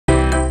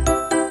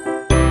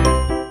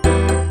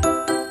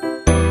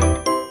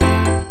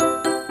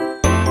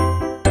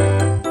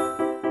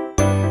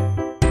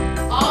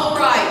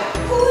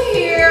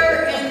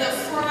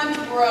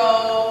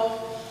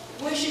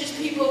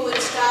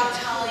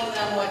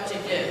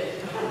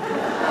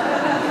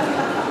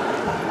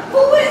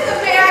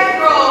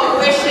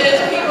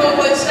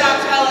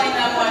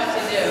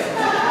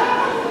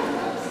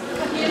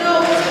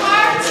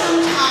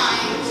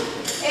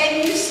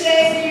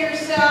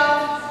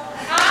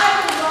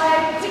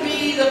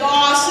the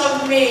boss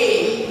of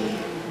me.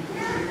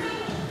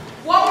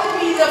 What would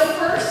be the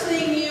first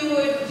thing you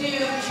would do,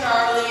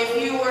 Charlie,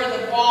 if you were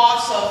the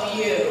boss of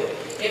you?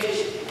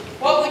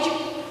 What would you do?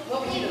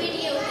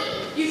 Video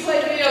games. You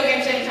play video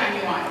games anytime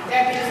you want.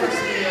 That'd be the first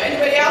thing you do.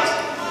 Anybody else?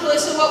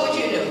 Melissa, what would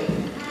you do?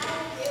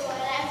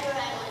 Whatever I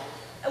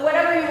want.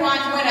 Whatever you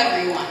want,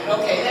 whenever you want it.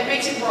 Okay, that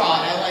makes it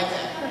broad. I like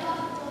that.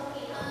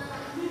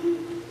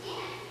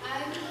 I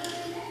would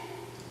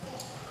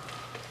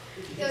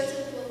go to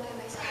the pool by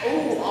myself.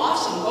 Oh,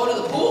 awesome. Go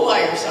to the pool by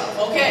yourself.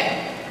 Okay.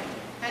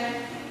 And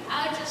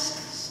I would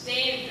just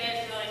stay in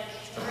bed for like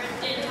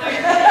the entire day.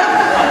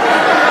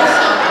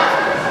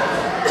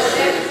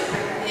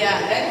 yeah,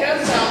 that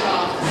does sound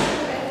awesome.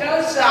 That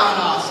does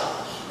sound awesome.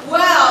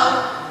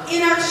 Well,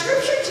 in our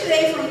scripture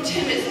today from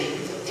Timothy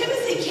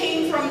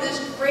came from this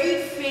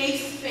great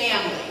faith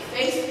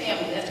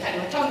family, that's kind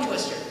of a tongue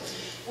twister,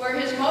 where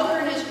his mother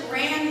and his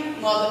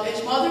grandmother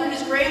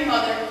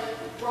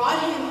brought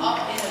him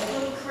up in a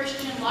good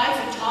Christian life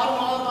and taught him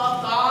all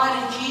about God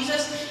and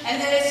Jesus,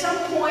 and then at some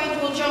point,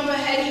 we'll jump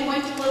ahead, he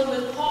went to live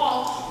with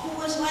Paul, who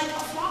was like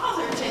a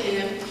father to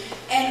him,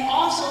 and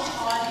also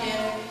taught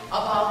him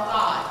about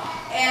God.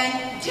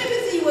 And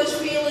Timothy was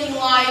feeling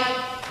like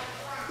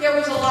there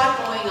was a lot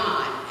going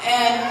on.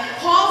 And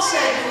Paul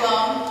said to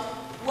him,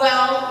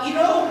 well, you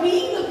know,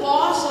 being the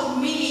boss of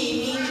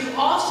me means you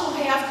also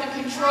have to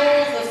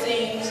control the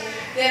things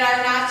that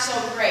are not so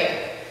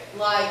great,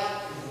 like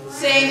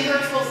saying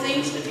hurtful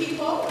things to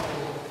people,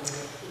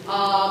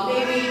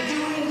 maybe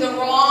doing the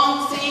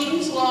wrong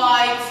things,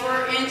 like,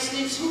 for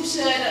instance, who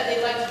said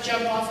they'd like to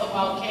jump off a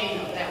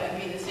volcano? That would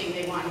be the thing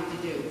they wanted to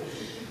do.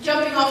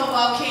 Jumping off a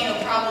volcano,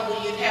 probably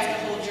you'd have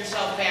to hold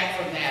yourself back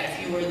from that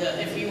if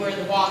you were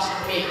the boss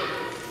of me.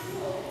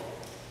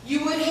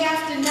 You would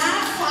have to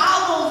not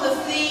follow the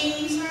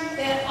things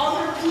that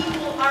other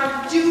people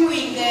are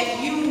doing that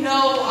you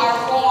know are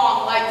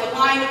wrong, like the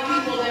line of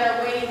people that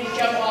are waiting to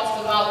jump off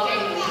the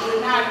volcano. You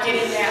would not get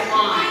in that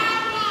line.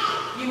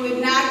 You would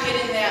not get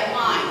in that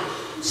line.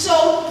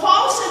 So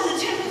Paul said to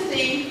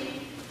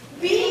Timothy,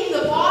 being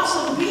the boss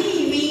of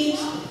me means,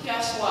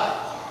 guess what?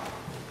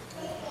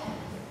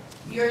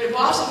 You're the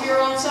boss of your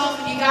own self,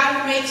 and you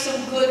got to make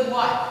some good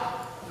what?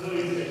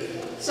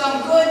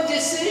 Some good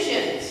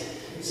decisions.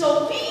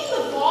 So being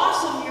the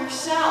boss of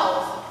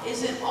yourself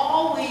isn't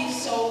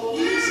always so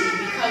easy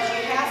because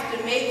you have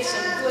to make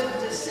some good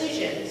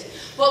decisions.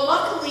 But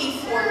luckily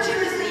for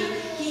Timothy,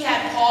 he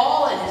had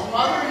Paul and his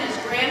mother and his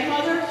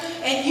grandmother,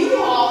 and you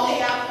all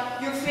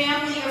have your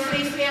family, your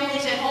faith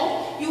families at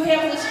home. You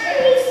have this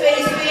whole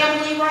faith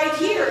family right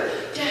here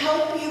to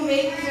help you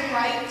make the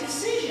right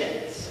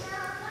decisions,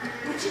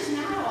 which is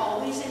not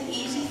always an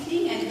easy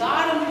thing, and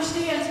God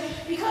understands,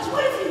 because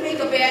what if you make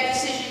a bad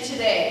decision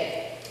today?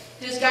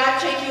 Does God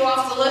take you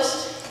off the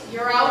list?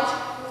 You're out?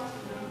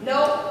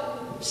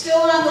 Nope. Still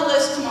on the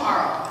list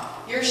tomorrow.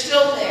 You're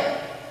still there.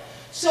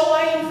 So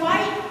I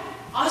invite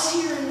us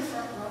here in the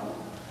front row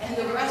and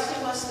the rest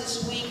of us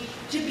this week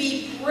to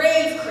be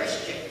brave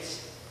Christians.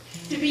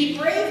 To be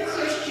brave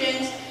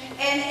Christians,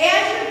 and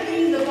as you're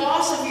being the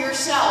boss of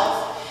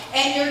yourself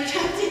and you're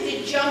tempted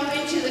to jump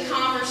into the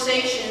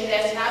conversation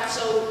that's not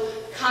so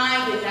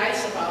kind and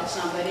nice about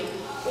somebody,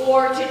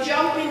 or to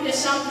jump into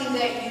something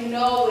that you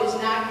know is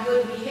not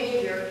good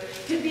behavior,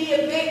 to be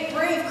a big,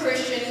 brave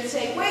Christian and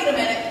say, wait a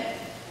minute,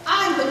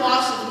 I'm the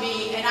boss of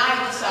me, and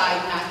I decide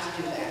not to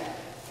do that.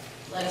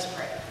 Let us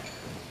pray.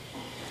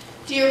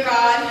 Dear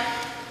God,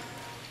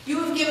 you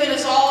have given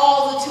us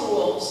all the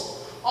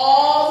tools,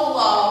 all the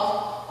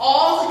love,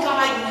 all the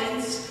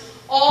guidance,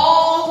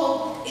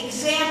 all the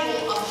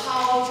example of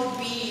how to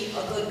be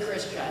a good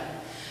Christian.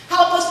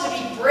 Help us to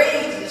be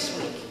brave this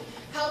week.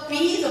 Help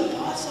be the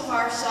boss of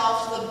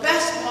ourselves, the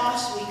best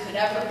boss we could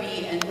ever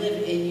be, and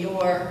live in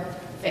your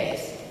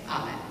faith.